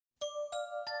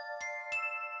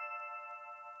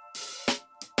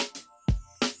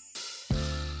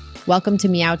Welcome to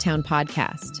Meowtown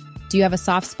Podcast. Do you have a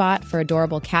soft spot for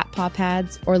adorable cat paw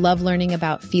pads or love learning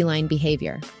about feline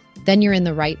behavior? Then you're in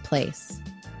the right place.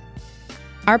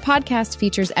 Our podcast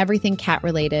features everything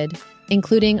cat-related,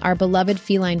 including our beloved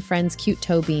feline friends, cute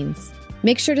Toe Beans.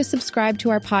 Make sure to subscribe to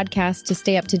our podcast to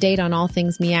stay up to date on all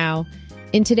things meow.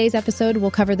 In today's episode, we'll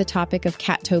cover the topic of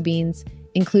cat Toe Beans,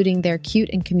 including their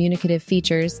cute and communicative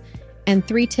features, and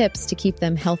 3 tips to keep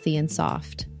them healthy and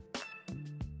soft.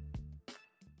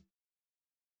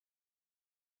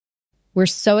 We're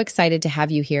so excited to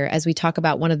have you here as we talk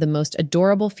about one of the most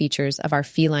adorable features of our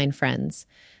feline friends,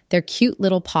 their cute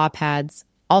little paw pads,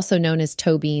 also known as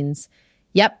toe beans.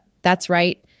 Yep, that's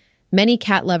right. Many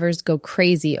cat lovers go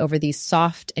crazy over these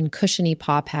soft and cushiony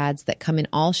paw pads that come in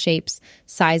all shapes,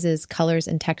 sizes, colors,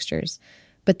 and textures.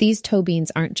 But these toe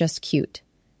beans aren't just cute.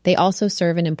 They also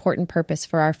serve an important purpose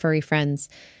for our furry friends.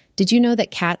 Did you know that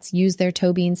cats use their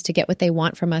toe beans to get what they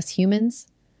want from us humans?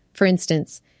 For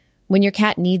instance, when your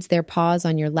cat needs their paws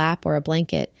on your lap or a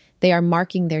blanket, they are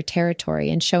marking their territory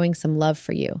and showing some love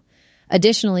for you.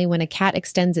 Additionally, when a cat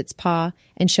extends its paw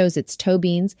and shows its toe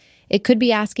beans, it could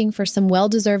be asking for some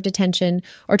well-deserved attention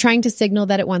or trying to signal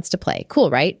that it wants to play. Cool,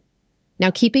 right? Now,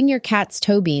 keeping your cat's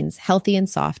toe beans healthy and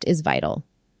soft is vital.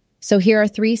 So here are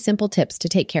 3 simple tips to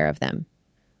take care of them.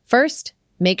 First,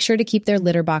 make sure to keep their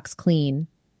litter box clean,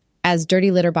 as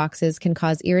dirty litter boxes can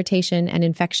cause irritation and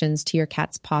infections to your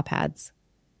cat's paw pads.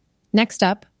 Next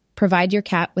up, provide your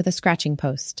cat with a scratching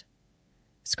post.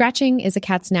 Scratching is a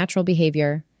cat's natural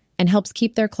behavior and helps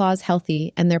keep their claws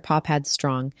healthy and their paw pads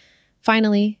strong.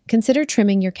 Finally, consider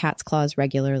trimming your cat's claws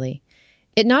regularly.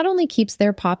 It not only keeps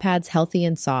their paw pads healthy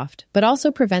and soft, but also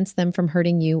prevents them from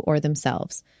hurting you or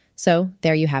themselves. So,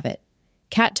 there you have it.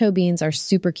 Cat toe beans are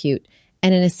super cute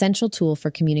and an essential tool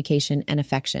for communication and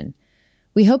affection.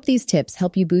 We hope these tips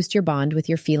help you boost your bond with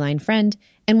your feline friend,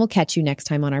 and we'll catch you next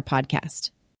time on our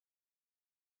podcast.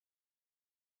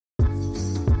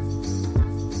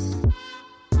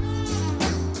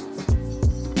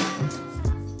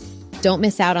 Don't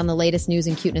miss out on the latest news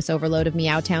and cuteness overload of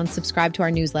Meowtown. Subscribe to our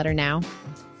newsletter now.